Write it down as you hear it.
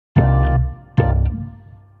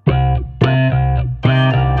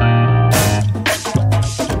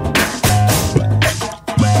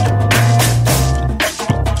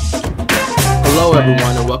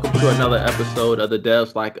everyone, and welcome to another episode of the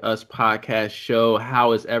Devs Like Us podcast show.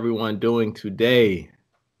 How is everyone doing today?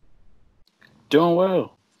 Doing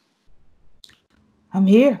well. I'm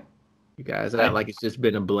here. You guys act like it's just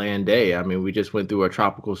been a bland day. I mean, we just went through a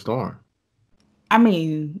tropical storm. I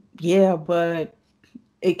mean, yeah, but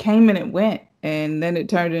it came and it went, and then it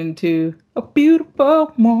turned into a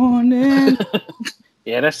beautiful morning.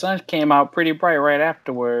 Yeah, the sun came out pretty bright right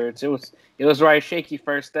afterwards. It was right shaky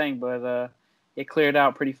first thing, but it cleared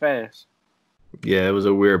out pretty fast. Yeah, it was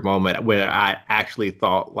a weird moment where I actually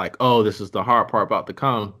thought like, oh, this is the hard part about to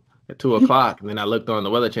come at 2:00. And then I looked on the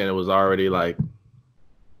Weather Channel, it was already like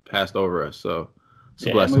passed over us. So it's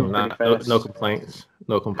a blessing. No complaints.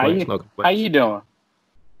 No complaints. How you doing?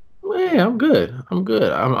 Well, yeah, I'm good.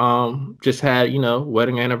 I'm just had,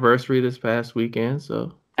 wedding anniversary this past weekend.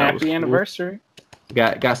 So happy anniversary.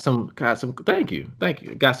 Cool. Got some thank you.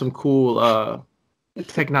 Got some cool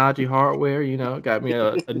technology hardware, got me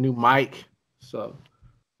a new mic. So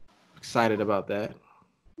excited about that.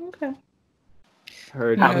 Okay.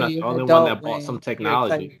 Heard I'm not the only one that bought some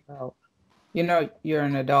technology. You're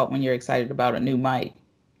an adult when you're excited about a new mic.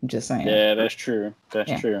 I'm just saying. Yeah, that's true.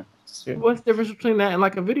 That's true. What's the difference between that and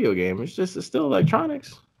like a video game? It's still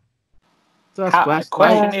electronics. The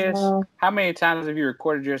question is, how many times have you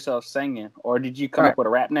recorded yourself singing, or did you come up with a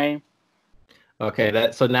rap name? Okay,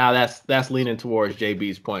 so now that's leaning towards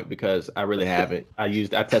JB's point because I really haven't. I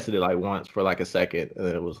tested it like once for like a second, and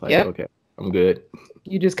then it was like, okay, I'm good.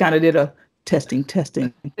 You just kind of did a testing.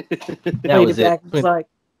 That was it. It's like,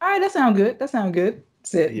 all right, that sounds good. That's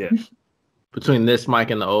it. Yeah. Between this mic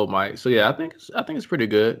and the old mic, so yeah, I think it's pretty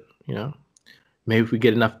good. Maybe if we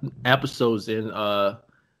get enough episodes in,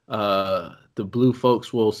 the blue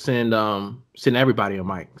folks will send everybody a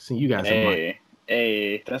mic. Send you guys a mic.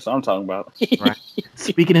 Hey, that's what I'm talking about. Right.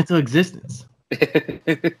 Speaking into existence.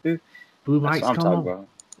 Blue mics come on. About.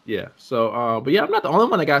 Yeah. So, but yeah, I'm not the only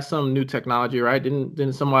one that got some new technology, right?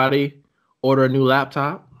 Didn't somebody order a new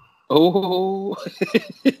laptop? Oh.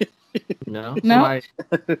 Somebody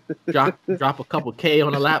drop a couple K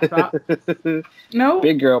on a laptop. No.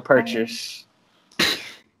 Big girl purchase.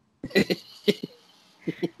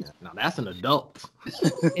 Now that's an adult.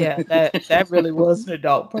 Yeah, that really was an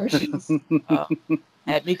adult purchase.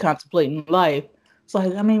 Had me contemplating life. It's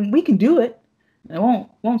like, I mean, we can do it. It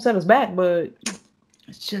won't set us back, but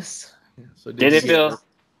it's just. So did it feel?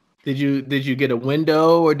 Did you get a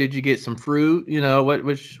window or did you get some fruit?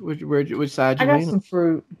 Which side you I got some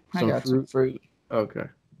fruit. Some fruit. Okay.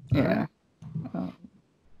 Yeah.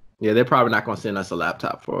 Yeah, they're probably not going to send us a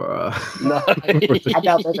laptop for. No, I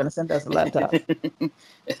doubt they're going to send us a laptop.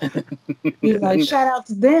 He's like, shout out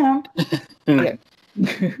to them. Yeah.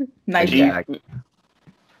 Nice job.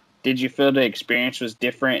 Did you feel the experience was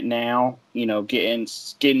different now?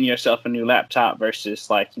 Getting yourself a new laptop versus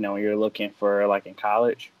when you're looking for in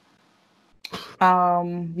college.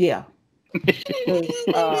 Yeah.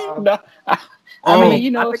 No. I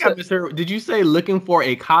think I misheard. Did you say looking for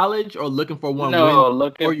a college or looking for one? No,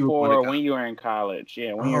 looking for when you were in college.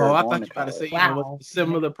 Yeah, when you were I thought you were about to say, what's the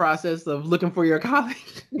similar process of looking for your college?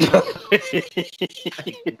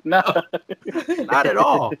 No, not at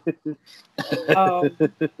all.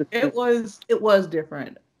 It was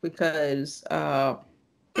different because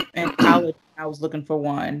in college I was looking for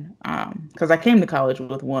one because I came to college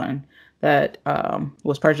with one that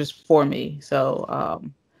was purchased for me. So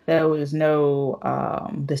there was no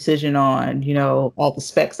decision on, all the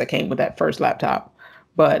specs that came with that first laptop.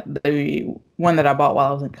 But the one that I bought while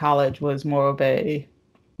I was in college was more of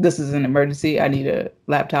this is an emergency. I need a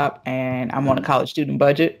laptop and I'm on a college student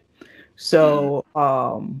budget. So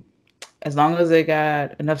as long as they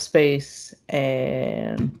got enough space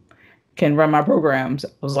and can run my programs, I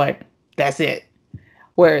was like, that's it.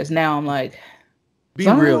 Whereas now I'm like, Be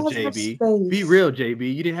real,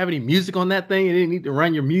 JB. You didn't have any music on that thing? You didn't need to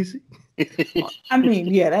run your music? That's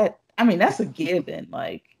a given.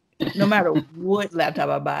 Like, no matter what laptop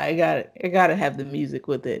I buy, I gotta have the music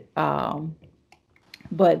with it.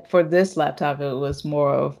 But for this laptop, it was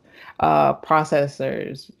more of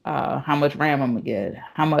processors, how much RAM I'm gonna get,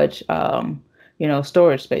 how much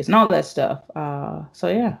storage space, and all that stuff. So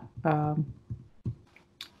yeah,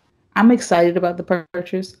 I'm excited about the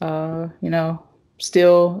purchase.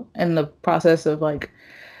 Still in the process of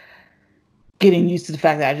getting used to the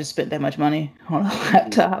fact that I just spent that much money on a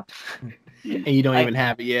laptop. And you don't even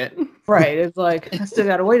have it yet. Right. It's like, I still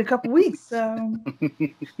got to wait a couple weeks. So.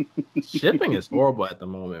 Shipping is horrible at the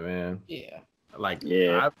moment, man. Yeah.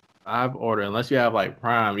 I've ordered, unless you have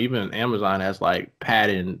Prime, even Amazon has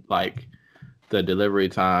padding the delivery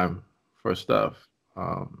time for stuff.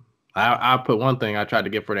 I put one thing I tried to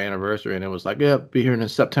get for the anniversary, and it was like, yeah, be here in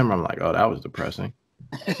September. I'm like, oh, that was depressing.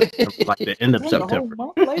 September, like the end of September.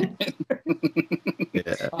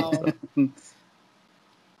 Yeah.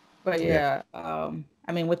 But yeah,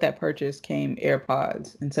 I mean, with that purchase came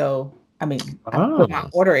AirPods, and so I mean, I put my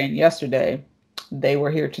order in yesterday. They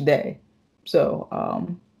were here today, so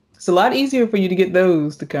it's a lot easier for you to get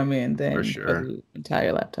those to come in than For sure. the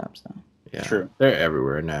entire laptop. So yeah, True. They're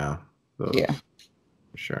everywhere now. So, yeah,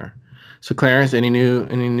 for sure. So Clarence, any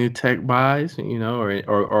new tech buys? You know,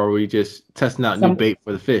 or are we just testing out new bait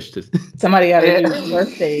for the fish? Somebody had a new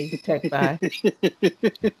birthday tech buy.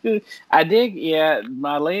 I did, yeah.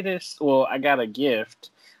 My latest, well, I got a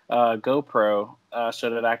gift, GoPro, so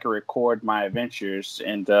that I could record my adventures.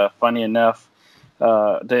 And funny enough,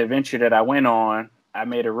 the adventure that I went on, I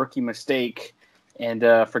made a rookie mistake and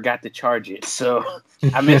forgot to charge it. So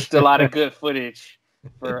I missed a lot of good footage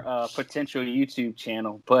for potential YouTube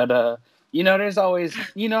channel. But there's always,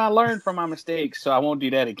 I learned from my mistakes, so I won't do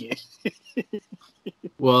that again.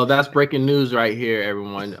 Well, that's breaking news right here,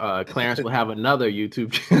 everyone. Clarence will have another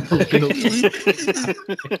YouTube channel.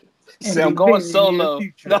 So I'm going solo.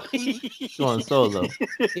 No. Going solo.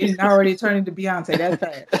 He's already turning to Beyonce. That's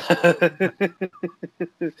fast.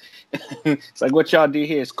 It's like what y'all do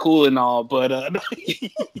here is cool and all, but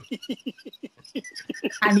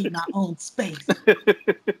I need my own space.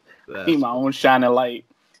 I need my own shining light.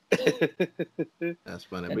 That's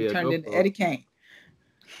funny. But yeah, turned into Eddie Kane.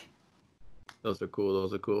 Those are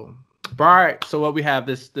cool. All right. So what we have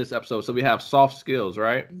this episode. So we have soft skills,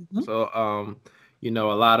 right? Mm-hmm. So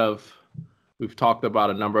we've talked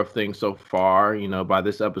about a number of things so far, by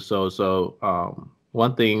this episode. So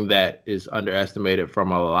one thing that is underestimated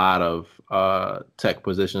from a lot of tech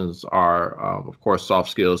positions are, of course,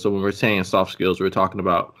 soft skills. So when we're saying soft skills, we're talking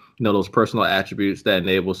about, those personal attributes that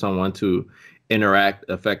enable someone to interact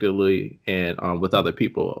effectively and with other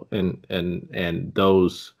people and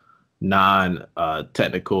those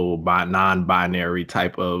non-technical, non-binary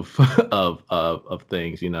type of of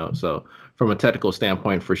things, So from a technical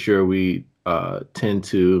standpoint, for sure, we tend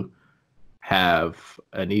to have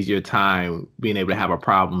an easier time being able to have a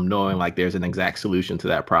problem knowing like there's an exact solution to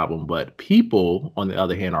that problem. But people, on the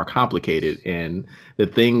other hand, are complicated, and the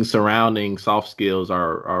things surrounding soft skills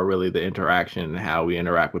are really the interaction and how we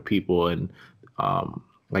interact with people, and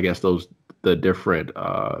I guess the different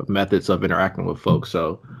methods of interacting with folks.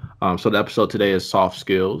 So the episode today is soft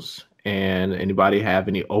skills. And anybody have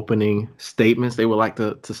any opening statements they would like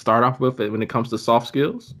to start off with when it comes to soft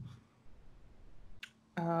skills?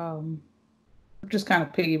 Just kind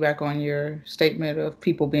of piggyback on your statement of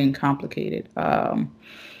people being complicated.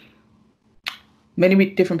 Many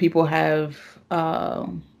different people have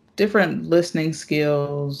different listening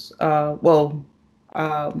skills.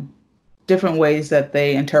 Different ways that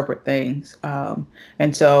they interpret things.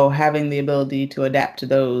 And so having the ability to adapt to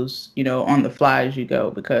those, on the fly as you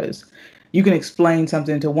go, because you can explain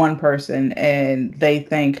something to one person and they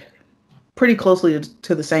think pretty closely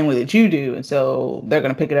to the same way that you do. And so they're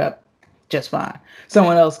going to pick it up just fine.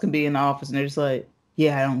 Someone else can be in the office and they're just like,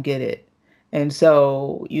 yeah, I don't get it. And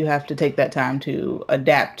so you have to take that time to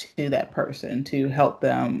adapt to that person to help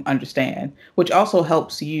them understand, which also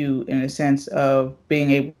helps you in a sense of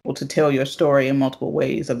being able to tell your story in multiple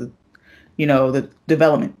ways of the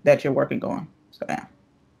development that you're working on. So yeah.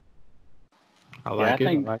 I like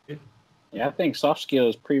it. Yeah, I think soft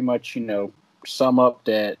skills pretty much, sum up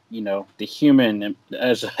that, the human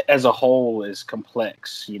as a whole is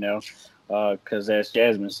complex, because as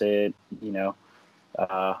Jasmine said,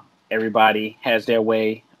 everybody has their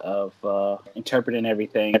way of interpreting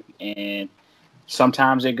everything, and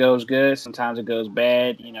sometimes it goes good, sometimes it goes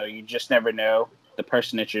bad. You just never know the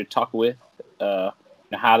person that you're talking with,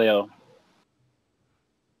 how they'll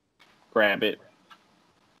grab it.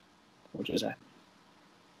 What is that?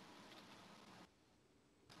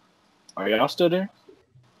 Are y'all still there?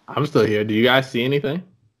 I'm still here. Do you guys see anything?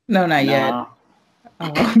 No, not yet.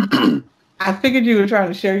 I figured you were trying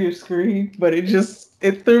to share your screen, but it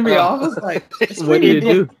threw me off. It's like, what did it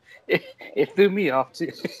do? It threw me off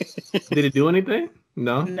too. Did it do anything?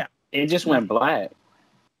 No. It just went black.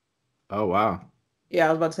 Oh wow. Yeah, I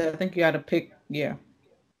was about to say. I think you got to pick. Yeah.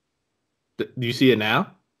 Do you see it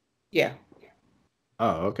now? Yeah.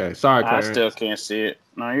 Oh, okay. Sorry, Clarence. I still can't see it.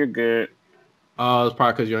 No, you're good. Oh, it's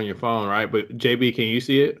probably because you're on your phone, right? But JB, can you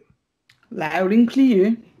see it? Loud and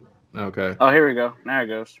clear. Okay. Oh, here we go. Now it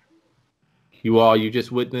goes. You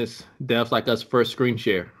just witnessed Devs Like Us first screen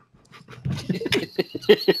share.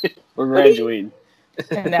 We're graduating.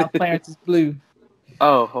 And now Clarence is blue.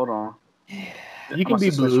 Oh, hold on. You can be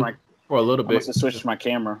blue for a little bit. I must have switched my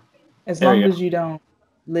camera. As long as you don't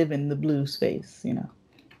live in the blue space, you know.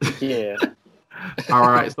 Yeah. All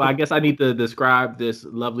right, so I guess I need to describe this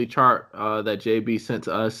lovely chart that JB sent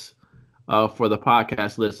to us for the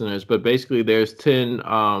podcast listeners. But basically, there's 10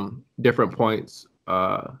 different points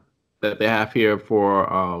that they have here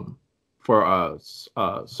for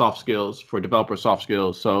soft skills, for developer soft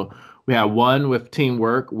skills. So we have one with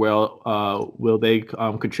teamwork. Well, will they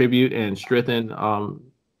contribute and strengthen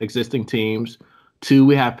existing teams? Two,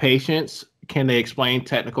 we have patience. Can they explain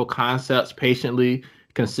technical concepts patiently,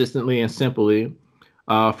 consistently, and simply?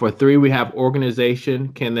 For three, we have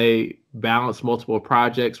organization. Can they balance multiple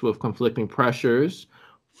projects with conflicting pressures?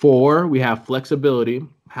 Four, we have flexibility.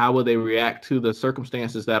 How will they react to the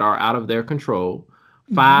circumstances that are out of their control?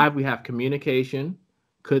 Five, we have communication.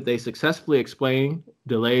 Could they successfully explain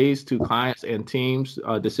delays to clients and teams,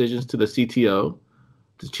 decisions to the CTO,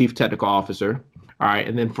 the Chief Technical Officer? All right.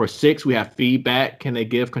 And then for six, we have feedback. Can they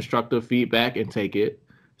give constructive feedback and take it?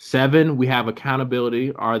 Seven, we have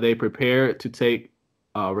accountability. Are they prepared to take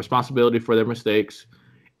responsibility for their mistakes?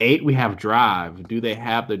 Eight, we have drive. Do they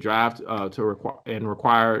have the drive the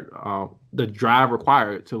drive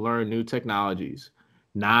required to learn new technologies?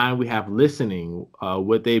 Nine, we have listening.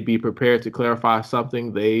 Would they be prepared to clarify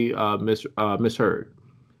something they misheard?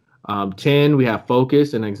 10, we have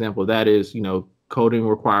focus. An example of that is, coding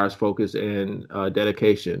requires focus and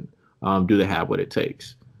dedication. Do they have what it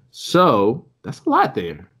takes? So that's a lot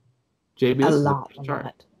there. JB, A lot.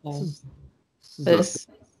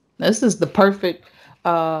 This is the perfect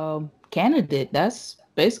candidate. That's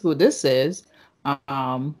basically what this is.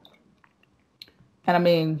 And I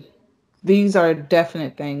mean, these are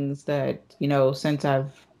definite things that, since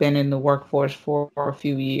I've been in the workforce for a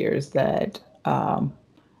few years, that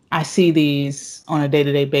I see these on a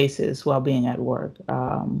day-to-day basis while being at work.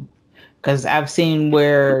 Because I've seen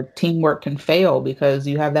where teamwork can fail because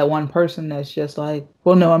you have that one person that's just like,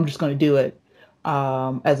 well, no, I'm just going to do it,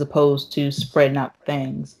 as opposed to spreading out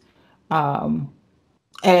things.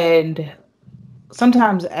 And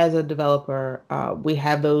sometimes as a developer, we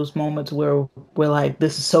have those moments where we're like,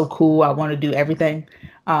 this is so cool, I want to do everything.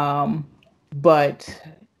 But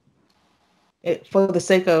for the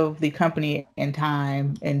sake of the company and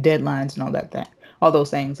time and deadlines and all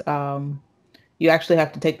those things, you actually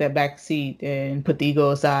have to take that back seat and put the ego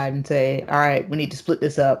aside and say, all right, we need to split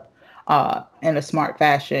this up in a smart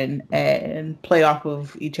fashion and play off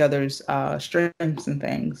of each other's strengths and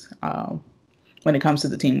things when it comes to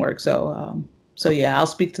the teamwork. So yeah, I'll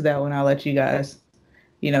speak to that when I'll let you guys,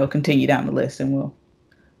 continue down the list and we'll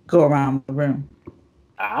go around the room.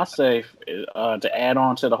 I'll say to add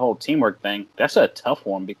on to the whole teamwork thing, that's a tough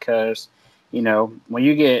one because, when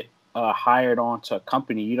you get hired onto a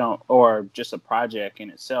company, or just a project in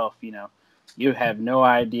itself, you have no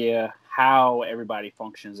idea how everybody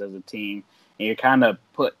functions as a team, and you're kind of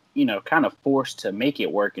forced to make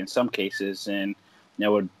it work in some cases, and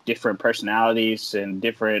with different personalities and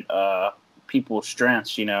different people's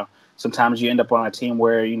strengths, sometimes you end up on a team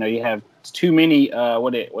where you have too many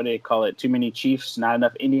what do they call it, too many chiefs, not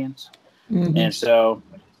enough Indians. And so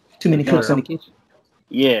too many cooks in the kitchen.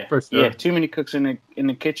 Yeah, too many cooks in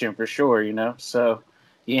the kitchen for sure, So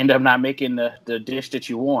you end up not making the dish that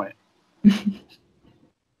you want.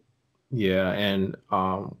 Yeah, and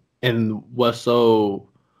what's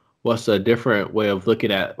a different way of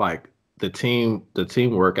looking at like the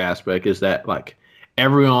teamwork aspect is that like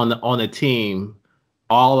everyone on the team,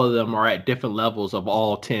 all of them are at different levels of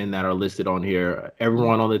all 10 that are listed on here.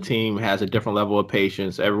 Everyone on the team has a different level of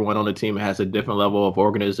patience. Everyone on the team has a different level of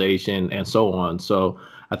organization and so on. So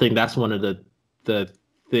I think that's one of the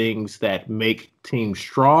things that make teams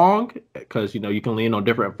strong because, you can lean on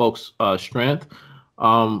different folks' strength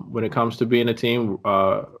when it comes to being a team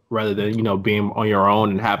rather than, being on your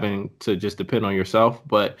own and having to just depend on yourself.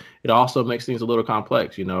 But it also makes things a little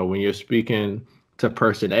complex. When you're speaking to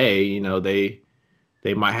person A,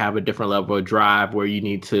 they might have a different level of drive where you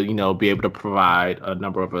need to, be able to provide a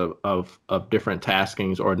number of different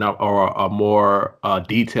taskings or a more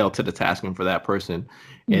detail to the tasking for that person.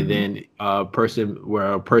 And then person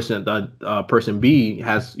B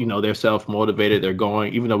has, they're self-motivated. They're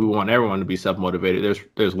going, even though we want everyone to be self-motivated,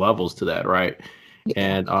 there's levels to that, right? Yeah.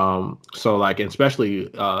 And so like, especially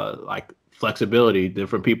like flexibility,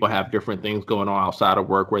 different people have different things going on outside of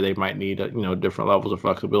work where they might need, different levels of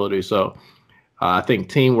flexibility. So I think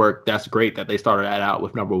teamwork, that's great that they started that out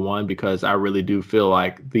with number one, because I really do feel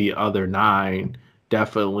like the other 9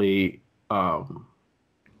 definitely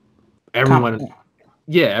everyone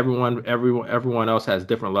else has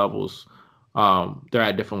different levels they're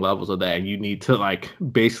at different levels of that, and you need to like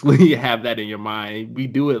basically have that in your mind. We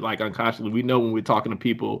do it like unconsciously. We know when we're talking to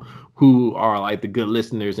people who are like the good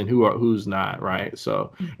listeners and who's not, right?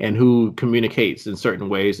 So, and who communicates in certain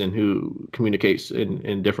ways and who communicates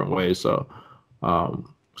in different ways. So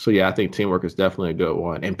yeah, I think teamwork is definitely a good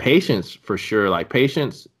one, and patience for sure. Like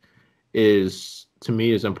patience is to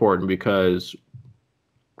me is important because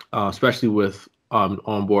especially with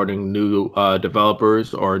onboarding new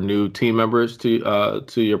developers or new team members to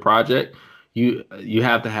your project, you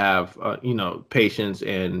have to have patience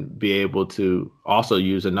and be able to also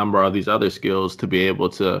use a number of these other skills to be able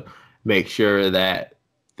to make sure that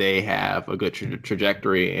they have a good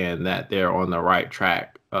trajectory and that they're on the right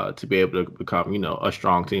track to be able to become a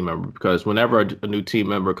strong team member. Because whenever a new team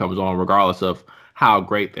member comes on, regardless of how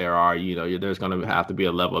great they are, there's going to have to be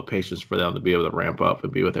a level of patience for them to be able to ramp up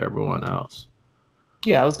and be with everyone else.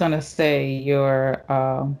 Yeah, I was going to say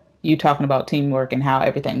you talking about teamwork and how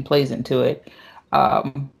everything plays into it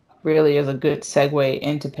really is a good segue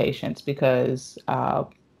into patience because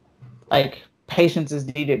like patience is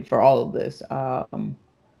needed for all of this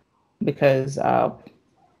because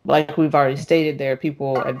like we've already stated, there are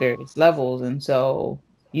people at various levels, and so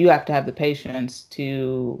you have to have the patience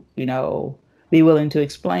to, be willing to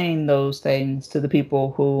explain those things to the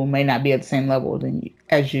people who may not be at the same level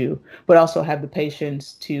as you, but also have the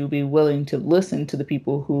patience to be willing to listen to the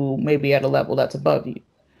people who may be at a level that's above you.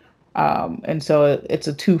 And so it's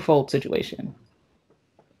a twofold situation.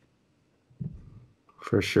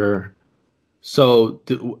 For sure. So,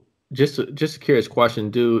 just a curious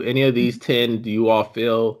question: do any of these 10 do you all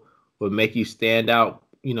feel would make you stand out?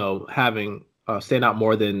 Having stand out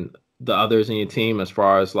more than the others in your team as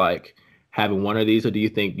far as like having one of these, or do you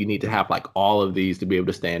think you need to have like all of these to be able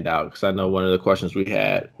to stand out? Because I know one of the questions we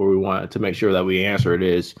had where we wanted to make sure that we answered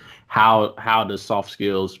is how does soft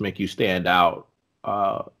skills make you stand out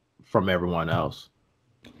from everyone else?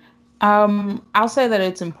 I'll say that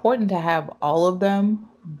it's important to have all of them,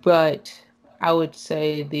 but I would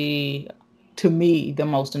say to me, the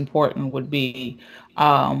most important would be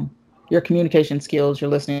your communication skills, your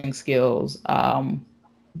listening skills,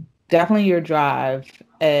 definitely your drive,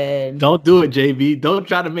 and Don't do it, JB. Don't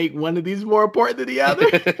try to make one of these more important than the other.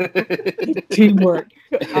 teamwork.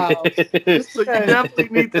 So you definitely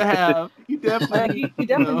need to have. You definitely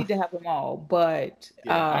need to have them all. But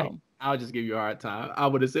yeah, I'll just give you a hard time. I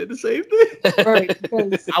would have said the same thing. Right,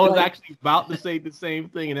 because, I was actually about to say the same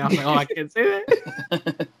thing, and I was like, "Oh, I can't say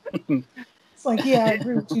that." It's like, yeah, I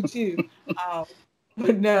agree with you too.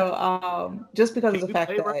 But no, just because of the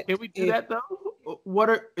fact that can we do that though?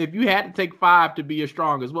 If you had to take 5 to be your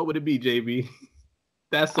strongest, what would it be, JB?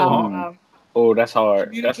 That's so hard. Oh, that's hard.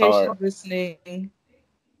 Communication, listening,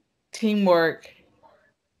 teamwork,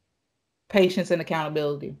 patience, and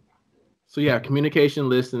accountability. So yeah, communication,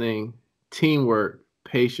 listening, teamwork,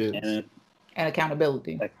 patience, and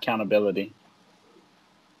accountability. Accountability.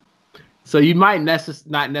 So you might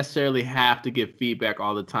not necessarily have to give feedback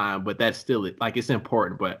all the time, but that's still like it's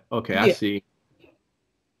important. But okay, I see.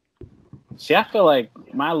 See, I feel like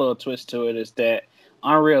my little twist to it is that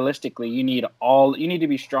unrealistically, you need to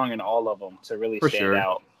be strong in all of them to really stand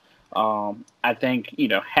out. I think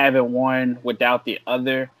having one without the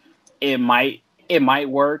other, it might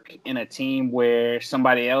work in a team where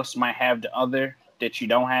somebody else might have the other that you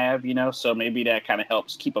don't have, so maybe that kind of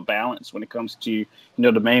helps keep a balance when it comes to,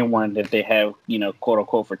 the main one that they have, quote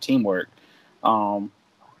unquote, for teamwork. But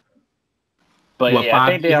yeah,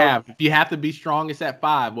 5 if you have to be strongest at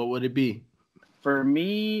 5, what would it be? For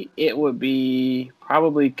me, it would be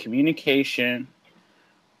probably communication,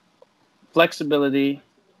 flexibility,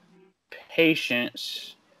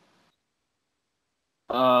 patience.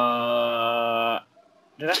 Did I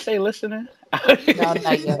say listening? No,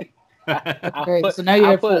 not yet. Great. So now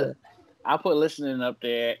you're at 4. I'll put listening up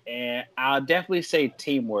there, and I'll definitely say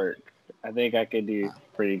teamwork. I think I could do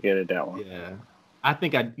pretty good at that one. Yeah, I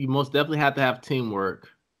think you most definitely have to have teamwork.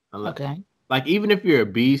 Okay. Like even if you're a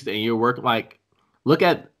beast and you're working, like look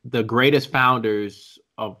at the greatest founders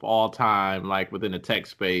of all time, like within the tech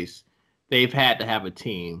space, they've had to have a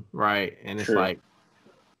team, right? And it's like,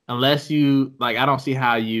 unless you like, I don't see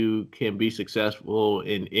how you can be successful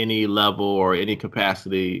in any level or any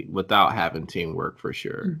capacity without having teamwork for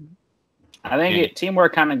sure. Mm-hmm. I think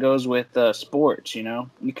teamwork kind of goes with sports. You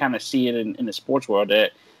kind of see it in the sports world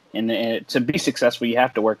that, and to be successful, you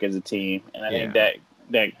have to work as a team. And I think that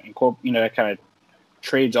that kind of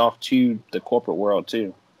trades off to the corporate world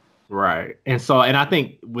too. Right. And I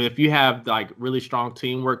think if you have like really strong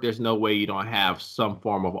teamwork, there's no way you don't have some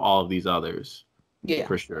form of all of these others. Yeah.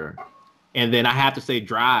 For sure. And then I have to say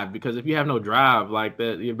drive, because if you have no drive like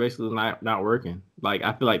that, you're basically not working. Like,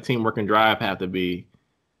 I feel like teamwork and drive have to be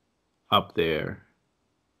up there.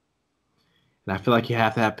 And I feel like you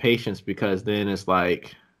have to have patience, because then it's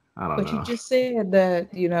like, I don't But you know. just said that,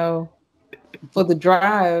 for the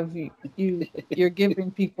drive, you're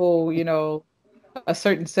giving people, a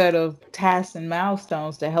certain set of tasks and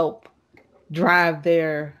milestones to help drive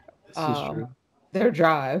This is um true. their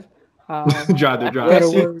drive. Drive their Yeah, drive. Better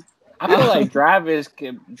see, words. I feel like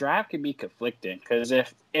drive can be conflicting because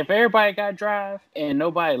if everybody got drive and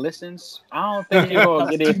nobody listens, I don't think Then you're it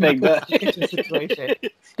gonna becomes get too much anything done. of a kitchen situation.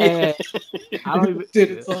 Yeah. And I don't even.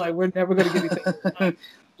 it's like we're never gonna get anything done.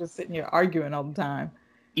 Just sitting here arguing all the time.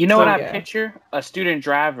 You know what So I yeah. picture? A student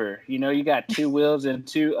driver. You got two wheels and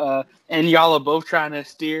and y'all are both trying to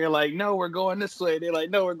steer. Like, no, we're going this way. They're like,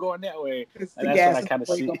 no, we're going that way. It's And the that's what gas I and kind of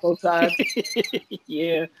brake see. on both sides.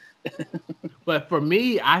 Yeah. But for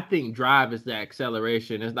me, I think drive is the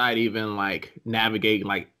acceleration. It's not even like navigating,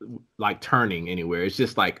 like turning anywhere. It's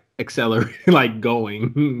just like accelerating, like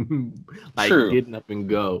going, like True. getting up and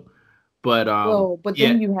go. But Well, but yeah.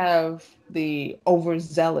 then you have the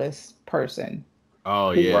overzealous person.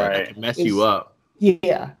 Oh who yeah, that Right. can mess is- you up.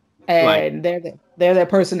 Yeah, Like, and they're that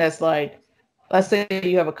person that's like, let's say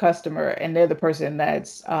you have a customer and they're the person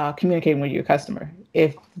that's communicating with your customer.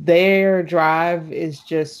 If their drive is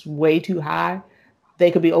just way too high,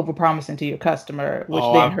 they could be overpromising to your customer, which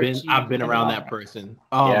oh, then hurts you I've been in the around long that run. person.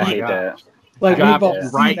 Oh Yeah, I my hate god, that. Like I hate we've all driving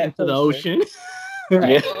that. seen right that into the person. ocean.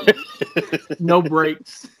 Right. Yeah. No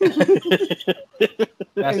brakes.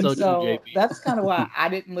 That's And so true, so JP. that's kind of why I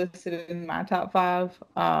didn't list it in my top five.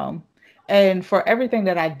 And for everything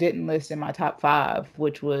that I didn't list in my top five,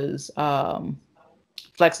 which was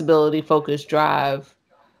flexibility, focus, drive,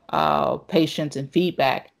 patience, and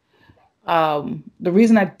feedback. The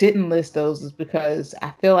reason I didn't list those is because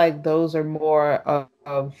I feel like those are more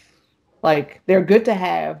of like they're good to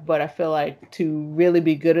have, but I feel like to really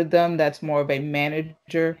be good at them, that's more of a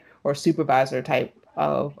manager or supervisor type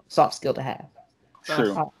of soft skill to have.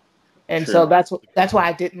 True. And True. so that's why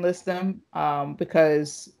I didn't list them,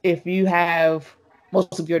 because if you have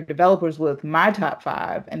most of your developers with my top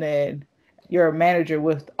five, and then you're a manager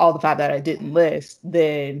with all the five that I didn't list,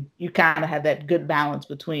 then you kind of have that good balance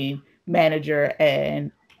between manager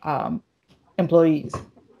and employees.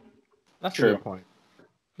 That's a True. good point.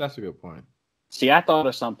 That's a good point. See, I thought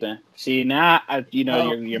of something. See, now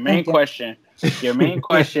your main question. Your main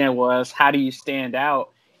question was how do you stand out?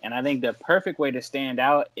 And I think the perfect way to stand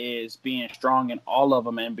out is being strong in all of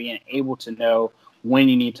them and being able to know when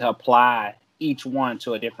you need to apply each one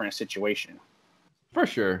to a different situation. For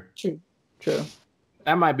sure. True.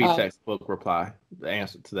 That might be textbook reply. The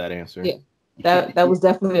answer to that answer. Yeah. That was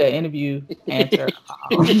definitely an interview answer.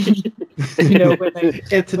 When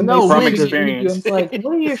It's when no from say experience. It's like,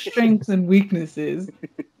 what are your strengths and weaknesses?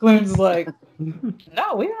 Glenn's is like,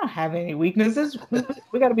 no, we don't have any weaknesses.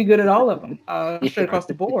 We got to be good at all of them, straight across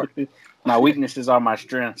the board. My weaknesses are my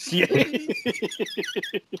strengths.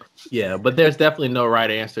 Yeah, but there's definitely no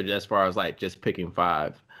right answer as far as like just picking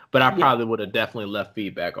five. But I probably would have definitely left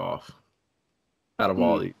feedback off out of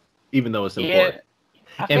all these, even though it's important.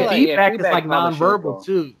 And feedback is like nonverbal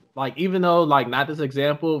too. Like, even though like not this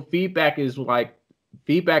example, feedback is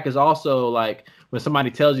also like when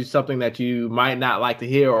somebody tells you something that you might not like to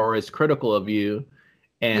hear or is critical of you,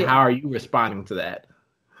 and how are you responding to that?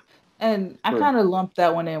 And I kind of lumped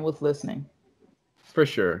that one in with listening. For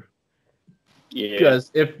sure. Yeah.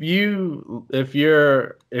 Because if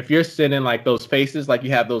you're sending like those faces, like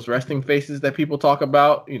you have those resting faces that people talk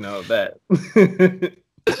about, that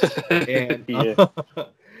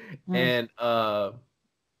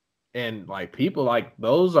and like people like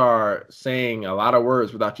those are saying a lot of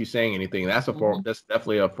words without you saying anything. That's that's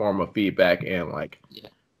definitely a form of feedback, and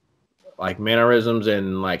like mannerisms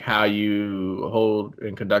and like how you hold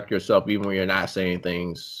and conduct yourself even when you're not saying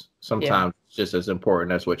things. Sometimes it's just as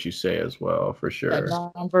important as what you say as well, for sure. That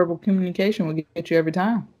nonverbal communication will get you every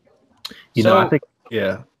time. I think,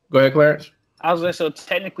 yeah. Go ahead, Clarence. I was like, so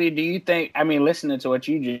technically, do you think, listening to what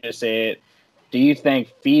you just said, do you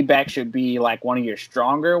think feedback should be like one of your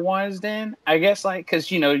stronger ones then? I guess like,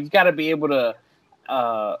 cause you got to be able to,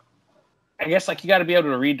 I guess like you got to be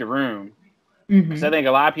able to read the room. Because I think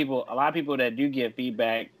a lot of people that do give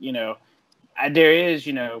feedback, there is,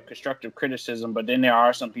 constructive criticism, but then there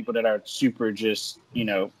are some people that are super just,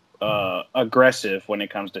 aggressive when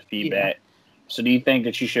it comes to feedback. Yeah. So do you think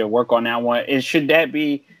that you should work on that one? Should that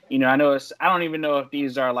be, I know I don't even know if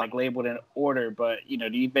these are like labeled in order, but, do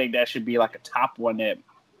you think that should be like a top one that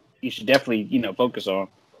you should definitely, focus on?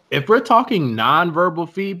 If we're talking nonverbal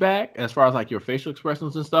feedback, as far as like your facial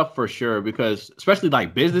expressions and stuff, for sure, because especially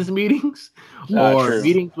like business meetings or True.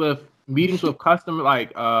 meetings with customers,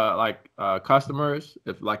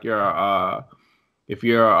 if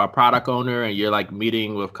you're a product owner and you're like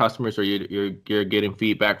meeting with customers or you're getting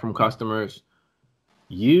feedback from customers,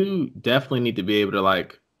 you definitely need to be able to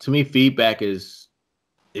like. To me, feedback is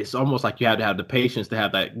it's almost like you have to have the patience to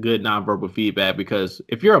have that good nonverbal feedback, because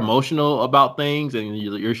if you're emotional about things and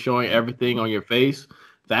you're showing everything on your face,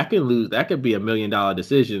 that could be $1 million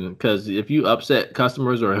decision, because if you upset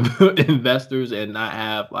customers or investors and not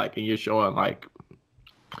have like, and you're showing like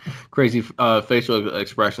crazy facial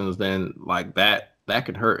expressions, then like that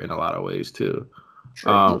could hurt in a lot of ways too.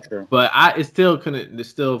 True. But it's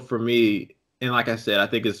still for me, and like I said, I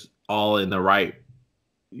think it's all in the right.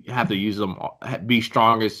 You have to use them, be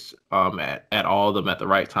strongest at all of them at the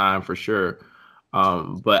right time for sure.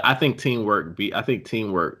 But I think teamwork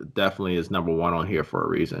definitely is number one on here for a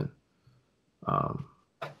reason. And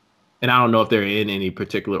I don't know if they're in any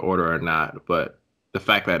particular order or not, but the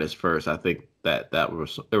fact that it's first, I think there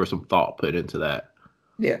was some thought put into that.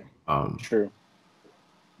 Yeah. True.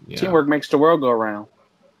 Yeah. Teamwork makes the world go around.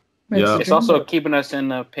 Yeah. It's also keeping us in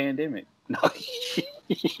the pandemic. No.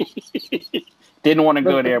 Didn't want to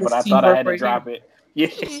go there, but I thought I had to drop it. Yeah.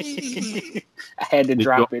 I had to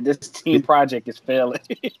drop it. This team project is failing.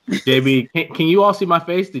 JB, can you all see my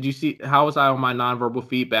face? Did you see how was I on my nonverbal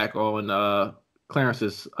feedback on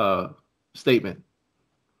Clarence's statement?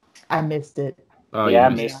 I missed it. I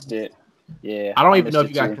missed it. Yeah. I don't even know if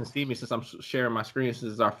you guys can see me since I'm sharing my screen. This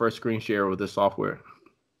is our first screen share with this software.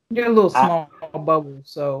 You're a little small bubble,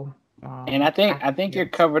 so. And I think you're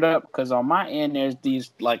covered up, because on my end there's these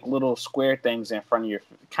like little square things in front of your,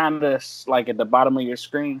 kind of like at the bottom of your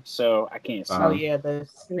screen, so I can't see. Oh yeah, the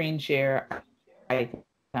screen share. That's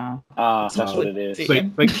what it is.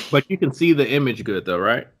 But you can see the image good though,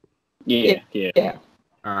 right? Yeah.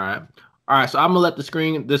 All right. So I'm gonna let this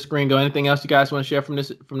screen go. Anything else you guys want to share from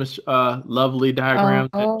this lovely diagram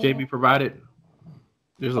that JB provided?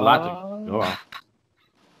 There's a lot to go on.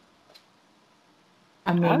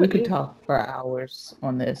 I mean, we could talk for hours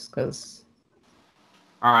on this, because.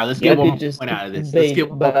 All right, let's get one more point out of this. Let's get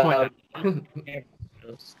one more point out of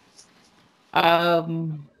this.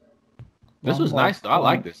 This was nice, though. I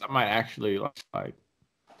like this. I might actually like.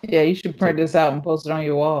 Yeah, you should print this out and post it on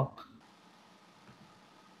your wall.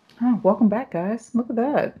 Oh, welcome back, guys. Look at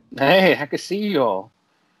that. Hey, I can see you all.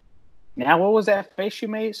 Now, what was that face you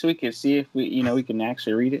made? So we can see if we can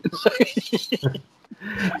actually read it.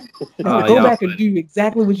 Go back and do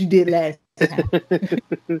exactly what you did last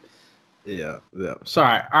time. Yeah.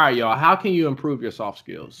 Sorry. All right, y'all. How can you improve your soft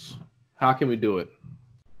skills? How can we do it?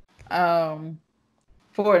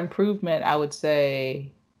 For improvement, I would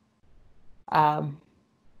say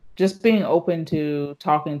just being open to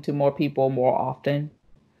talking to more people more often,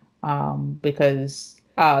 because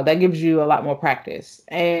that gives you a lot more practice,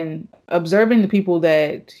 and observing the people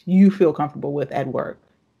that you feel comfortable with at work.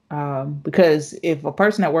 Because if a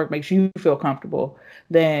person at work makes you feel comfortable,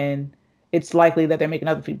 then it's likely that they're making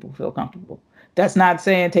other people feel comfortable. That's not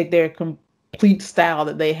saying take their complete style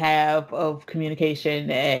that they have of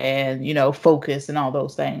communication and, focus and all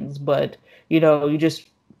those things. But, you just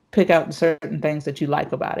pick out certain things that you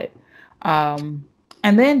like about it. And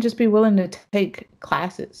then just be willing to take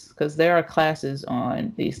classes, because there are classes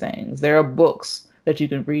on these things. There are books that you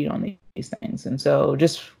can read on these things. And so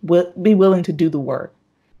just be willing to do the work.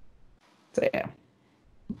 So, yeah.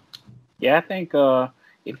 Yeah, I think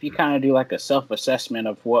if you kind of do like a self-assessment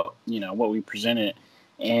of what we presented,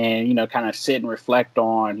 and kind of sit and reflect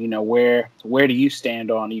on where do you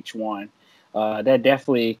stand on each one, that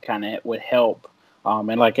definitely kind of would help.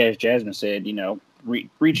 And like as Jasmine said,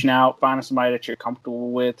 reaching out, finding somebody that you're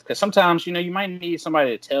comfortable with, because sometimes you might need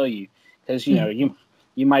somebody to tell you, because you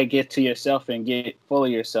might get to yourself and get full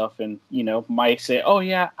of yourself, and might say, oh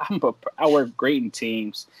yeah, I work great in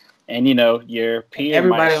teams. And your peer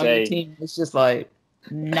everybody might say, on your team is just like,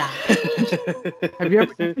 nah. Have you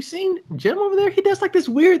seen Jim over there? He does like this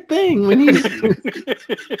weird thing when he's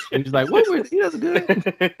like, what weird? He does good.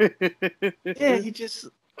 Yeah, he just.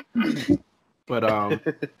 But I was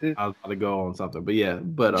about to go on something, but yeah,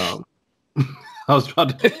 I was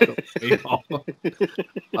about to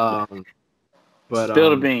but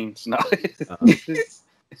spill the beans. No.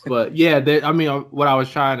 But yeah, what I was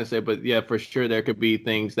trying to say, but yeah, for sure, there could be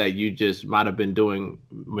things that you just might have been doing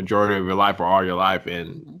majority of your life or all your life,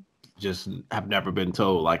 and just have never been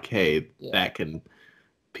told, like, hey,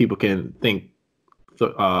 people can think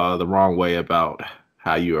the wrong way about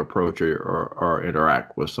how you approach or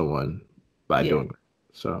interact with someone by doing it.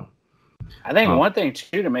 So I think one thing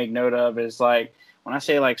too to make note of is like when I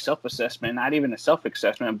say like self-assessment, not even a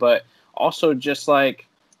self-assessment, but also just like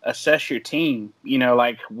assess your team. You know,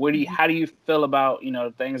 like how do you feel about, you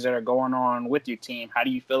know, things that are going on with your team? How do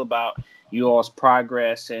you feel about you all's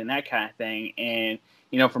progress and that kind of thing? And,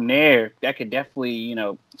 you know, from there, that could definitely, you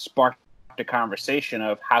know, spark the conversation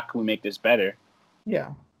of how can we make this better?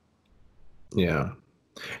 Yeah. Yeah.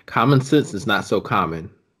 Common sense is not so common.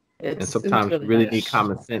 And sometimes you really need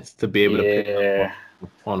common sense to be able to pick up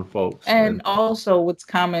on folks. And also, what's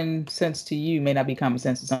common sense to you may not be common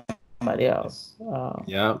sense to somebody else.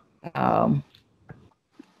 Yeah. And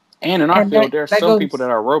in our field, there are some people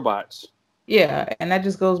that are robots. Yeah, and that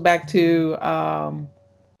just goes back to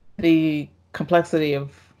the complexity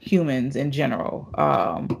of humans in general.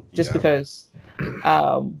 Because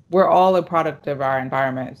we're all a product of our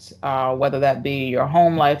environments, whether that be your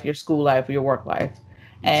home life, your school life, or your work life.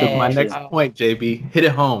 And so my next point, JB, hit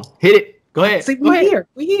it home. Hit it. Go ahead. See, we're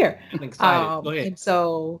here. I'm excited. Go ahead. And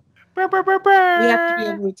so we have to be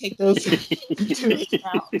able to take those into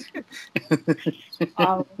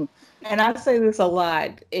account. And I say this a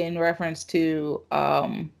lot in reference to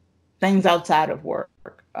things outside of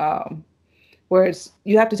work, whereas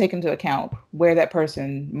you have to take into account where that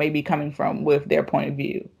person may be coming from with their point of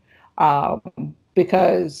view,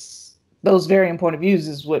 because those varying point of views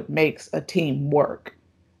is what makes a team work.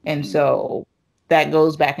 And so that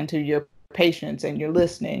goes back into your patience and your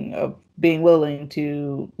listening, of being willing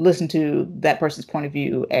to listen to that person's point of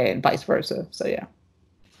view and vice versa. So yeah.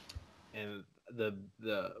 And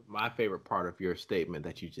my favorite part of your statement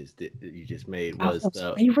that you just made was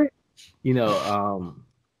favorite. You know,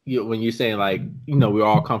 when you're saying like, you know, we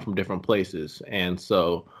all come from different places, and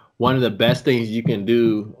so one of the best things you can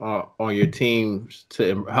do on your team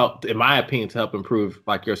to help, in my opinion, to help improve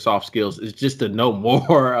like your soft skills is just to know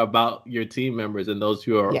more about your team members and those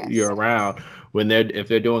who are you're around if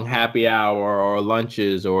they're doing happy hour or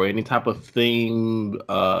lunches or any type of theme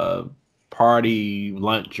party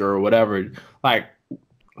lunch or whatever. Like,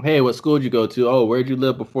 hey, what school did you go to? Oh, where'd you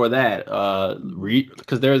live before that?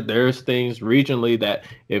 Because there's things regionally that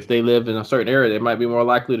if they live in a certain area, they might be more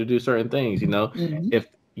likely to do certain things. You know, if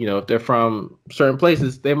they're from certain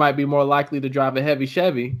places, they might be more likely to drive a heavy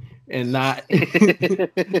Chevy and not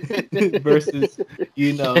versus,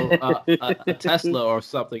 you know, a Tesla or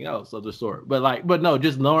something else of the sort. But no,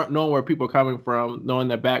 just knowing where people are coming from, knowing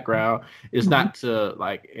their background is not to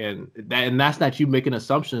like, and that's not you making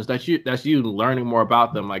assumptions. That's you learning more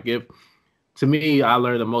about them. Like to me, I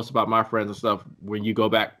learned the most about my friends and stuff when you go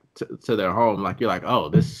back to their home. Like you're like, oh,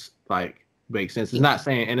 this like makes sense. It's not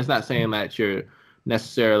saying that you're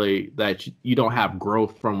necessarily that you don't have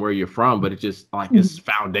growth from where you're from, but it's just like it's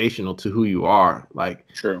foundational to who you are. Like,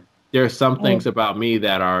 true, there are some things about me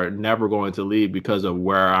that are never going to leave because of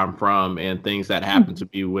where I'm from and things that happened to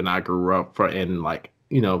me when I grew up. And like,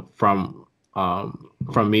 you know, from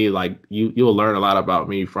me, like you'll learn a lot about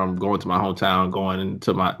me from going to my hometown, going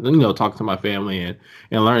into my, you know, talking to my family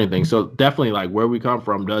and learning things. So definitely like where we come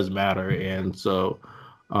from does matter. And so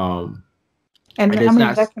and I mean,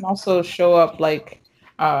 that can also show up like,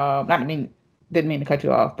 didn't mean to cut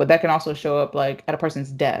you off, but that can also show up like at a person's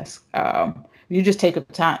desk. You just take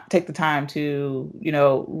the time to, you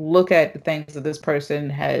know, look at the things that this person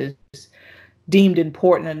has deemed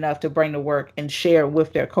important enough to bring to work and share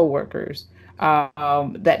with their coworkers,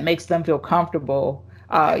 that makes them feel comfortable.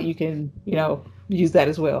 You can, you know, use that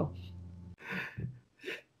as well.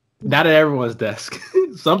 Not at everyone's desk.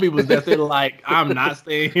 Some people's desk, they're like, I'm not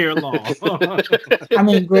staying here long. I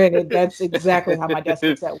mean, granted, that's exactly how my desk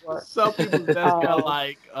is at work. Some people's desk are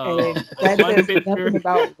like, that says nothing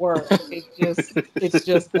about work. It's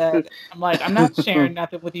just that I'm like, I'm not sharing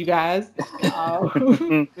nothing with you guys.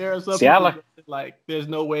 There are some people like, there's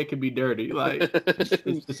no way it can be dirty. Like,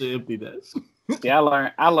 it's just an empty desk. See, I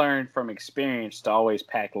learned from experience to always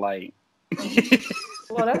pack light.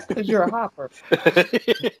 Well, that's because you're a hopper.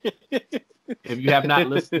 If you have not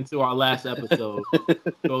listened to our last episode,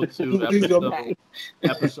 go to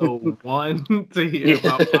episode 1 to hear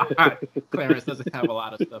about why Clarence doesn't have a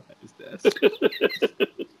lot of stuff at his desk.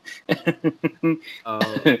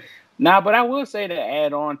 But I will say, to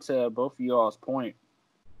add on to both of y'all's point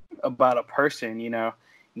about a person, you know,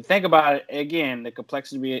 you think about it again, the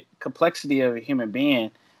complexity of a human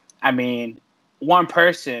being. I mean, one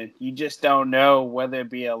person, you just don't know whether it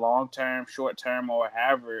be a long-term, short-term, or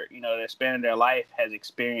however, you know, the span of their life has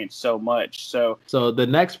experienced so much. So the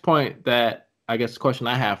next point that I guess the question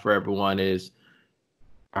I have for everyone is,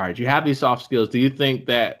 all right, you have these soft skills. Do you think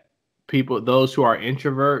that those who are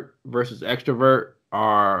introvert versus extrovert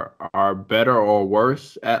are better or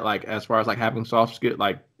worse at, like, as far as like having soft skills?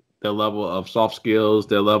 Like, their level of soft skills,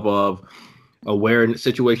 their level of awareness,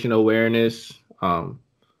 situational awareness? I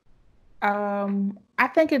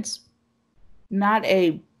think it's not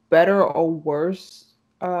a better or worse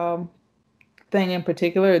thing in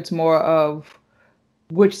particular. It's more of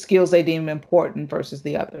which skills they deem important versus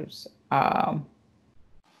the others. I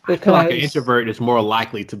feel like an introvert is more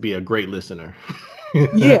likely to be a great listener.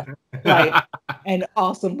 Yeah, like an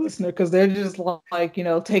awesome listener, because they're just like,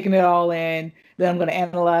 taking it all in. Then I'm going to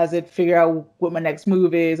analyze it, figure out what my next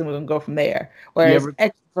move is, and we're going to go from there. Whereas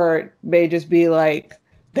extrovert may just be like,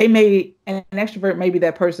 an extrovert may be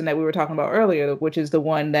that person that we were talking about earlier, which is the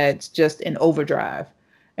one that's just in overdrive.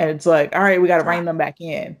 And it's like, all right, we got to rein them back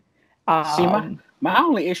in. See, my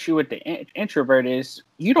only issue with the introvert is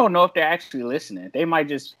you don't know if they're actually listening. They might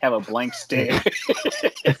just have a blank stare.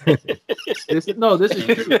 This is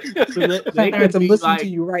true. Clarence, I'm listening to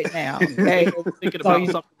you right now. Okay? Thinking about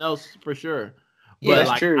something else for sure. But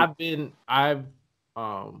that's true. I'm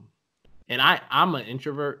an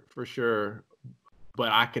introvert for sure, but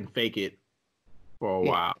I can fake it for a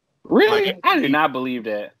while. Really? Like, I do not believe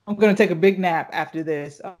that. I'm gonna take a big nap after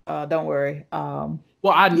this. Don't worry.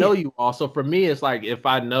 Well, I know you all. So for me, it's like if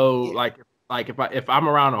I know, like if I'm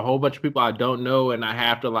around a whole bunch of people I don't know, and I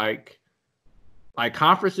have to like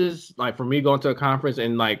conferences, like for me going to a conference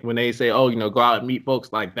and like when they say, oh, go out and meet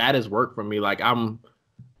folks, like that is work for me. Like I'm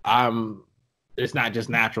it's not just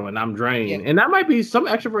natural, and I'm drained. And that might be, some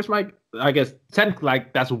extroverts might, I guess technically,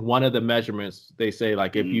 like that's one of the measurements they say,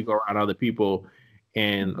 like if you go around other people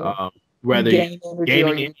and whether you're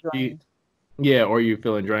gaining energy, or you're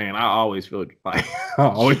feeling drained. I always feel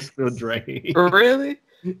drained. Really?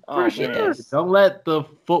 For sure. Man. Don't let the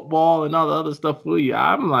football and all the other stuff fool you.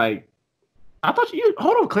 I'm like, I thought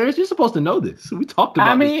hold on, Clarence, you're supposed to know this. We talked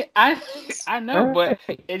about this. I know, but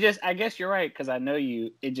I guess you're right, because I know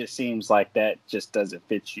you. It just seems like that just doesn't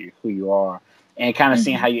fit you, who you are. And kind of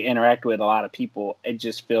seeing how you interact with a lot of people, it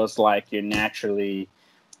just feels like you're naturally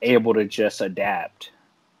able to just adapt.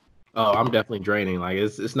 Oh, I'm definitely draining. Like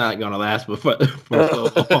it's not gonna last for so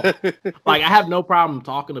long. Like I have no problem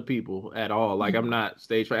talking to people at all. Like I'm not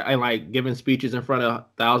stage fright. And like giving speeches in front of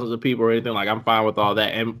thousands of people or anything. Like I'm fine with all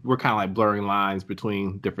that. And we're kind of like blurring lines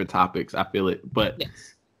between different topics. I feel it. But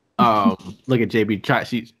look at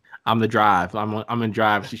JB. I'm the drive. I'm in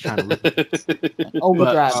drive. She's trying to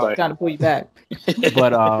overdrive. Trying to pull you back.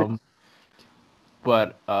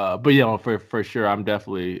 But for sure,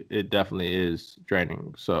 it definitely is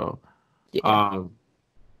draining. So,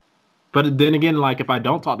 but then again, like if I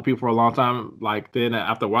don't talk to people for a long time, like then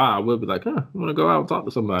after a while, I will be like, I want to go out and talk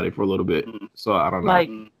to somebody for a little bit. So I don't know.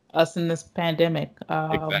 Like us in this pandemic.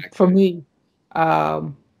 Exactly. For me,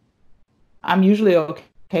 I'm usually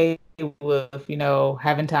okay with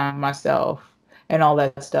having time myself and all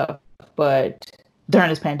that stuff. But during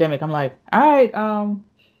this pandemic, I'm like, all right,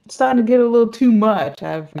 it's starting to get a little too much.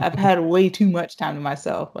 I've had way too much time to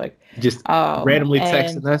myself. Like just randomly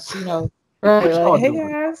texting us. Right, like, hey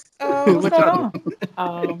guys, what's going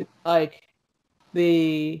on? Like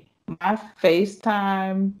my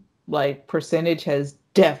FaceTime percentage has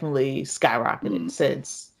definitely skyrocketed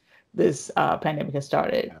since this pandemic has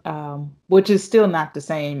started. Which is still not the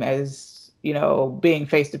same as being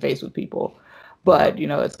face to face with people. But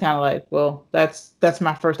it's kind of like, well, that's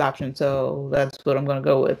my first option, so that's what I'm going to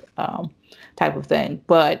go with, type of thing.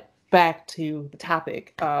 But back to the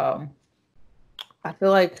topic, I feel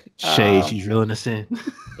like Shay, she's reeling us in.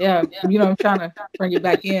 Yeah, I'm trying to bring it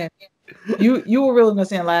back in. You were reeling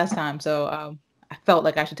us in last time, so I felt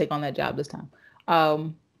like I should take on that job this time.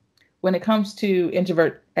 When it comes to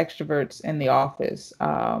extroverts in the office,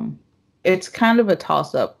 it's kind of a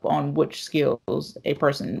toss-up on which skills a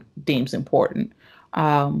person deems important.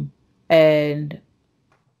 And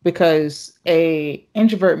because a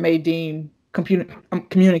introvert may deem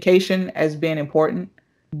communication as being important,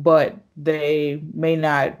 but they may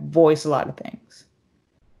not voice a lot of things.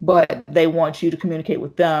 But they want you to communicate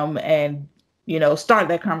with them and, start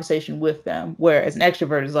that conversation with them. Whereas an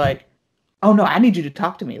extrovert is like, oh no, I need you to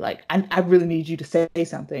talk to me. Like, I really need you to say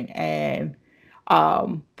something. And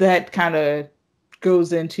that kind of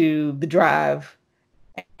goes into the drive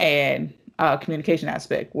and communication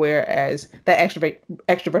aspect, whereas that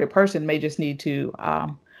extroverted person may just need to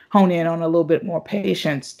hone in on a little bit more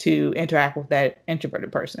patience to interact with that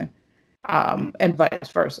introverted person, and vice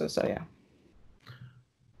versa. So yeah.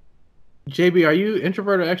 JB, are you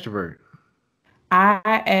introvert or extrovert? I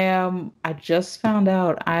am. I just found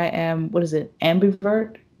out I am. What is it?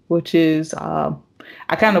 Ambivert, which is I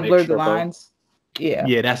kind of blurred the lines. Yeah.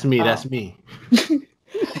 Yeah, that's me. That's me.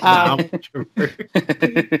 I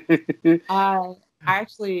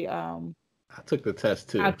actually I took the test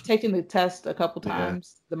too. I've taken the test a couple Yeah.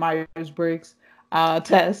 times, the Myers-Briggs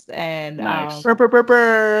test, and Nice. I was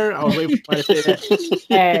waiting for somebody to say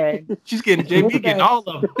that. and She's getting JB getting all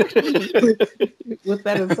of them. with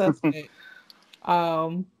that assessment,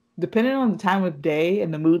 depending on the time of day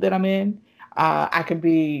and the mood that I'm in, I can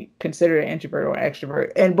be considered an introvert or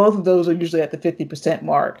extrovert, and both of those are usually at the 50%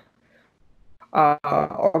 mark,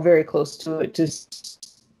 or very close to it, just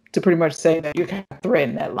to pretty much say that you're kind of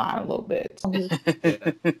threading that line a little bit.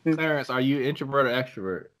 Clarence, are you introvert or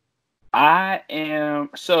extrovert? I am.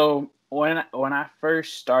 So when I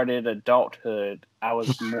first started adulthood, I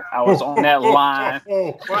was on that line.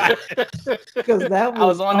 Because that I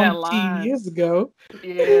was on that 18 line years ago.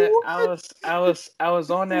 Yeah, I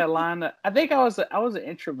was on that line. I think I was an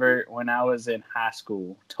introvert when I was in high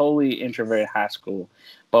school. Totally introvert in high school.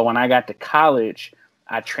 But when I got to college,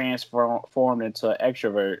 I transformed into an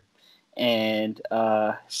extrovert. And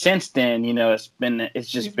since then, it's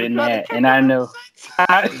just been that. And I know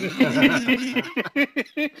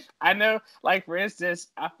I know, like, for instance,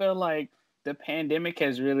 I feel like the pandemic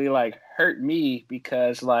has really like hurt me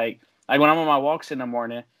because like when I'm on my walks in the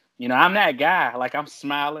morning, I'm that guy. Like, I'm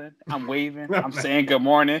smiling, I'm waving, I'm saying good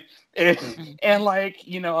morning. And like,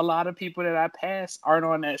 a lot of people that I pass aren't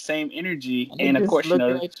on that same energy. And of course,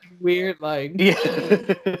 looking at you weird, like.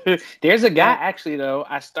 Yeah. There's a guy, actually, though,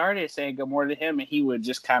 I started saying good morning to him and he would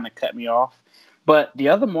just kind of cut me off. But the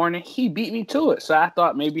other morning, he beat me to it. So I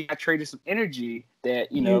thought maybe I traded some energy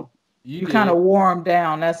that, You kind of wore him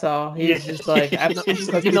down. That's all. He's just like,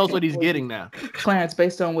 he knows what he's getting now. Clarence,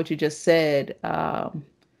 based on what you just said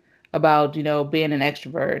about being an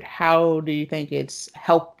extrovert, how do you think it's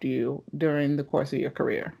helped you during the course of your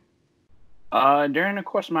career? During the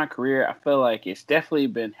course of my career, I feel like it's definitely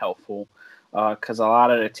been helpful because a lot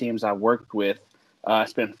of the teams I worked with,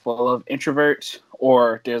 it's been full of introverts,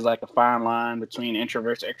 or there's like a fine line between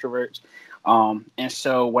introverts and extroverts. And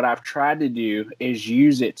so what I've tried to do is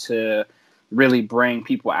use it to really bring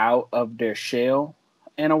people out of their shell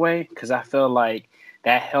in a way, because I feel like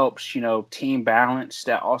that helps, team balance.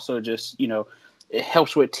 That also just, it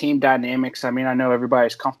helps with team dynamics. I mean, I know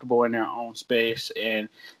everybody's comfortable in their own space and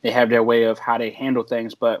they have their way of how they handle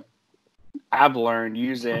things, but I've learned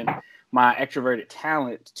using my extroverted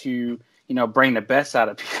talent to, bring the best out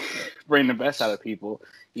of people.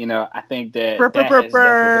 I think that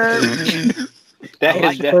that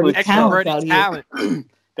has definitely extroverted talent.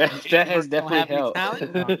 That has definitely helped.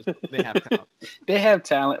 They have talent. They have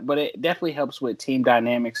talent, but it definitely helps with team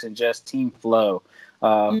dynamics and just team flow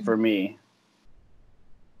for me.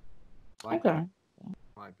 Okay.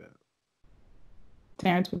 Like that.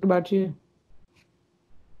 Terrence, what about you?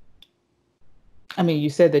 I mean, you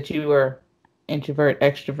said that you were introvert,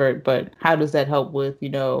 extrovert, but how does that help with,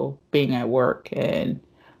 being at work and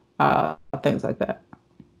things like that?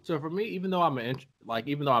 So for me, even though I'm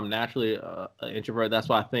naturally an introvert, that's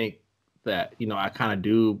why I think that I kind of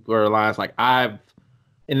do blur lines. Like I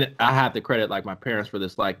have to credit like my parents for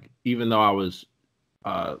this. Like even though I was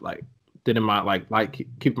didn't mind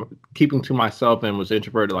keeping to myself and was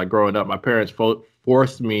introverted like growing up, my parents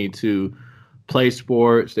forced me to play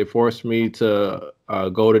sports. They forced me to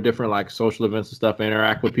go to different like social events and stuff,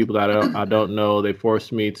 interact with people that I don't know. They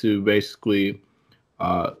forced me to basically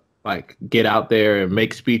like get out there and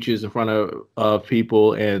make speeches in front of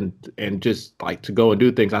people and just like to go and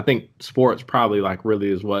do things. I think sports probably like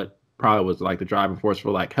really is what probably was like the driving force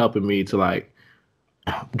for like helping me to like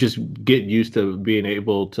just get used to being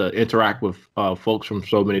able to interact with folks from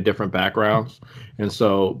so many different backgrounds. And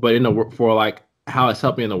so, but for like how it's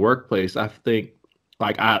helped me in the workplace, I think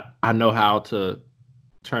like I know how to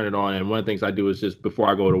turn it on. And one of the things I do is just before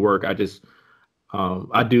I go to work, I just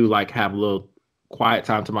I do like have a little quiet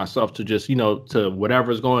time to myself to just to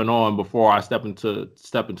whatever's going on before I step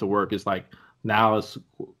into work. It's like now it's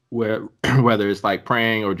whether it's like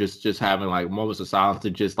praying or just having like moments of silence to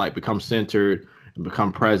just like become centered and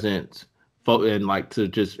become present, and like to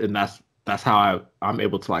just, and that's how I'm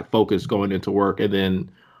able to like focus going into work. And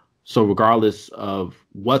then so regardless of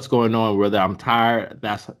what's going on, whether I'm tired,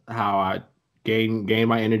 that's how I gain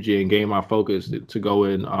my energy and gain my focus to go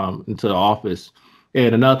into the office.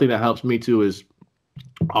 And another thing that helps me too is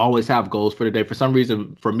always have goals for the day. For some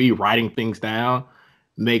reason, for me, writing things down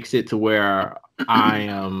makes it to where I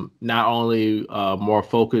am not only more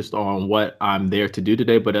focused on what I'm there to do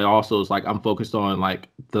today, but it also is like I'm focused on like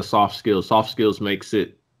the soft skills. Soft skills makes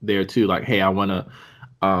it there too. Like, hey, I want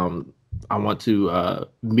to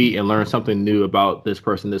meet and learn something new about this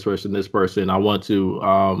person. I want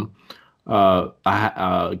to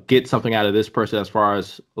I get something out of this person as far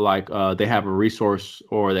as like they have a resource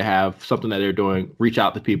or they have something that they're doing, reach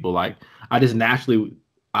out to people. Like I just naturally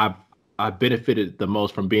I benefited the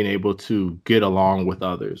most from being able to get along with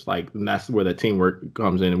others. Like and that's where the teamwork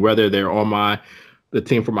comes in, whether they're on the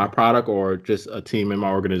team for my product or just a team in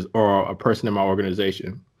my or a person in my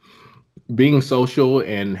organization. Being social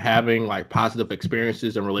and having like positive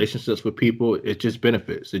experiences and relationships with people, it just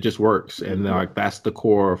benefits. It just works, and like that's the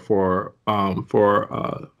core for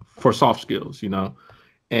soft skills, you know,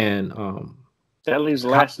 and That leaves a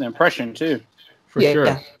lasting impression too. for sure.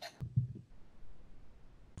 I'll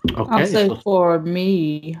Okay, say so for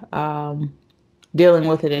me, dealing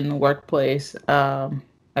with it in the workplace,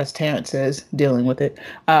 as Terrence says, dealing with it.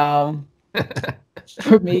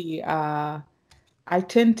 For me, I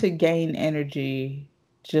tend to gain energy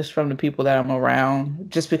just from the people that I'm around,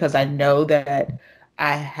 just because I know that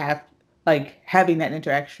I have like having that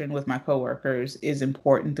interaction with my coworkers is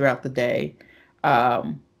important throughout the day.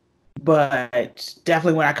 Um, but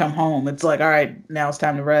definitely when I come home, it's like, all right, now it's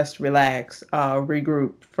time to rest, relax,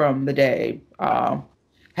 regroup from the day,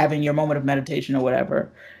 having your moment of meditation or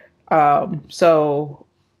whatever. So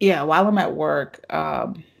yeah, while I'm at work,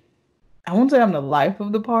 I won't say I'm the life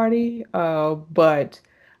of the party, but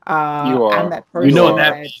You I'm are. that you You know what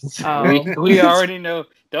person are. that that means. We already know.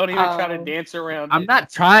 Don't even try to um, dance around I'm not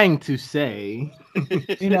trying to say. you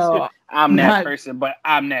it. know, I'm that not person, but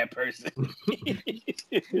I'm that person.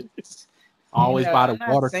 Always by the I'm not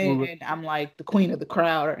water cooler. saying I'm like the queen of the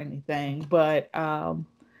crowd or anything, but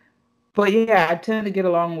yeah, I tend to get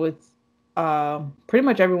along with pretty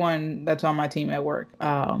much everyone that's on my team at work.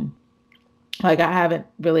 Like I haven't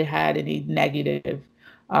really had any negative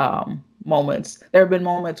moments. There have been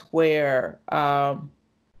moments where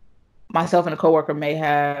myself and a coworker may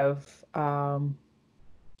have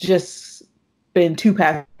just been two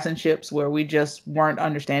passing ships where we just weren't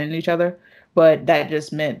understanding each other. But that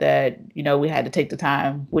just meant that, we had to take the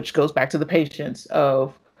time, which goes back to the patience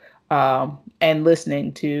of and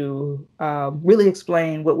listening to really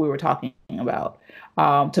explain what we were talking about,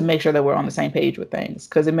 to make sure that we're on the same page with things.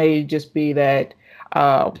 Because it may just be that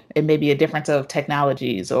it may be a difference of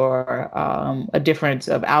technologies or a difference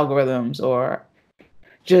of algorithms or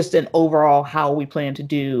just an overall how we plan to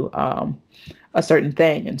do a certain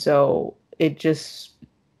thing. And so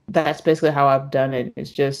that's basically how I've done it.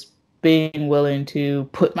 It's just being willing to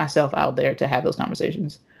put myself out there to have those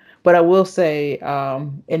conversations. But I will say,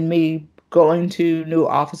 in me going to new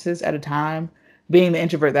offices at a time, being the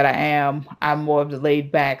introvert that I am, I'm more of the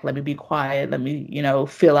laid back, let me be quiet, let me,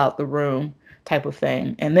 fill out the room type of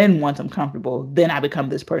thing. And then once I'm comfortable, then I become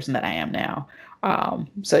this person that I am now.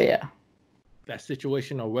 So yeah. That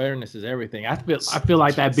situational awareness is everything. I feel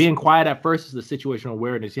like that being quiet at first is the situational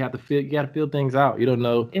awareness. You got to feel things out. You don't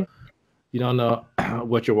know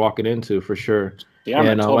what you're walking into for sure. Yeah, I'm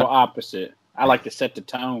the total opposite. I like to set the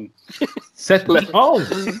tone. Set the tone.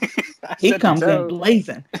 He comes in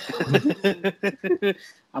blazing.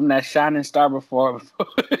 I'm that shining star before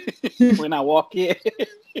when I walk in.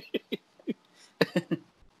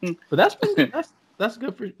 But that's good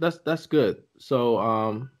that's good.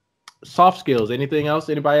 So soft skills. Anything else?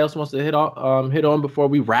 Anybody else wants to hit on before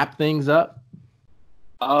we wrap things up?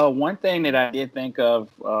 One thing that I did think of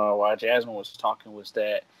while Jasmine was talking was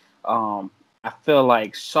that I feel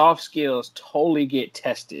like soft skills totally get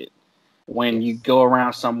tested when you go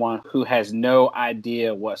around someone who has no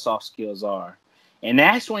idea what soft skills are. And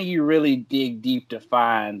that's when you really dig deep to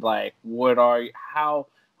find like what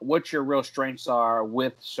your real strengths are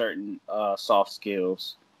with certain soft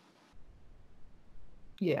skills.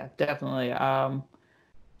 Yeah, definitely.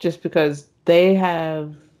 Just because they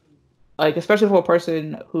have, like, especially for a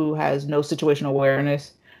person who has no situational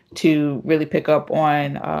awareness, to really pick up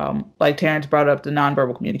on, like Terrence brought up, the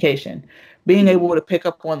nonverbal communication. Being able to pick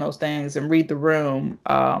up on those things and read the room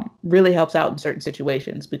really helps out in certain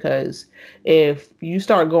situations, because if you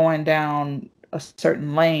start going down a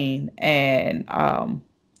certain lane and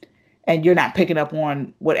you're not picking up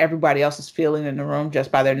on what everybody else is feeling in the room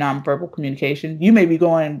just by their nonverbal communication, you may be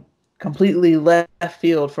going completely left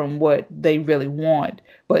field from what they really want.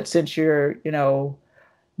 But since you're,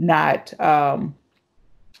 not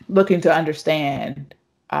looking to understand,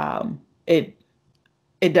 it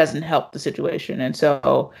doesn't help the situation. And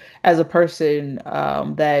so, as a person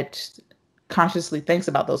that consciously thinks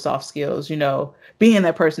about those soft skills, being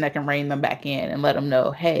that person that can rein them back in and let them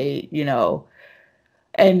know, hey,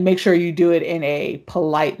 and make sure you do it in a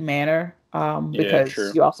polite manner,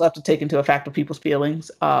 because you also have to take into account people's feelings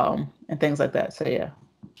and things like that. So yeah.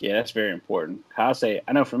 Yeah, that's very important. I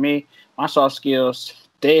know for me, my soft skills,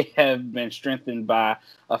 they have been strengthened by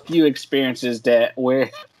a few experiences that where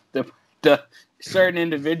the certain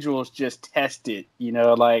individuals just tested,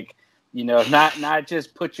 not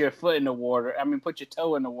just put your foot in the water. I mean, put your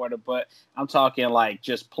toe in the water, but I'm talking like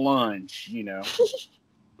just plunge,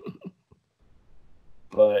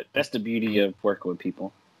 But that's the beauty of working with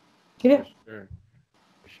people. Yeah. For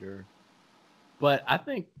sure. But I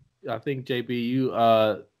think JB, you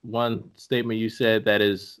one statement you said that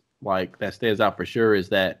is like that stands out for sure is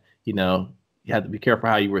that you have to be careful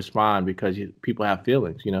how you respond because people have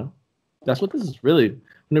feelings. That's what this is really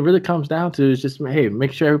when it really comes down to is just hey,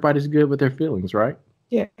 make sure everybody's good with their feelings, right?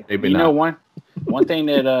 Yeah. Maybe not. One thing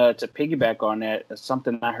that to piggyback on that is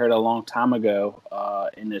something I heard a long time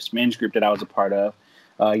ago in this men's group that I was a part of.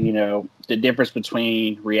 The difference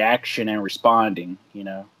between reaction and responding.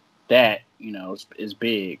 That is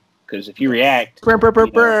big. Because if you react, you weren't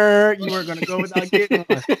gonna go without getting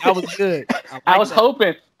one. That was good. I was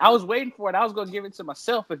hoping. I was waiting for it. I was gonna give it to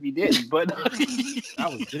myself if you didn't, but that was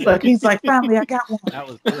good. Look, he's like, finally, I got one. That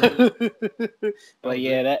was good. But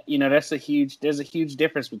yeah, there's a huge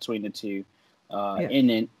difference between the two,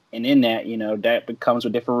 and in that, that becomes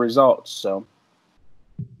with different results. So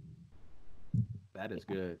that is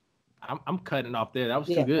good. I'm cutting off there. That was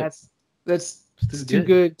too good. That's too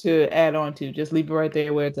good to add on to. Just leave it right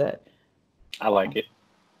there where it's at. I like it.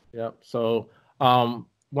 Yep. So,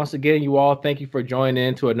 once again, you all, thank you for joining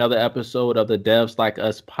in to another episode of the Devs Like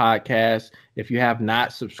Us podcast. If you have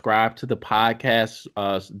not subscribed to the podcast,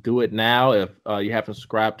 do it now. If you haven't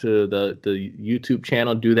subscribed to the YouTube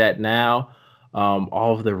channel, do that now.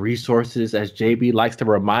 All of the resources, as JB likes to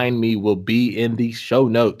remind me, will be in the show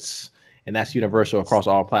notes, and that's universal across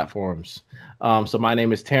all platforms. So my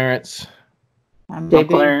name is Terrence. I'm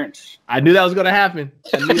Clarence. I knew that was going to happen.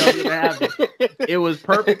 It was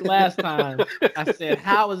perfect last time. I said,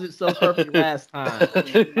 how is it so perfect last time?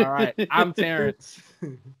 All right. I'm Terrence.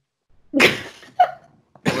 Use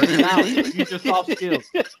your soft skills.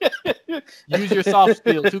 Use your soft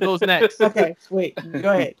skills. Who goes next? Okay, wait.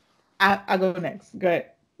 Go ahead. I'll go next. Go ahead.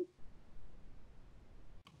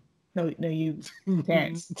 No, you,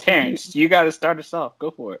 Terrence. Terrence, you got to start us off.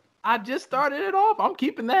 Go for it. I just started it off. I'm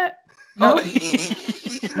keeping that. No.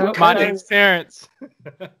 My name's Terrence.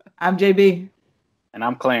 I'm JB. And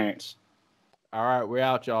I'm Clarence. All right, we're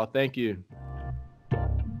out, y'all. Thank you.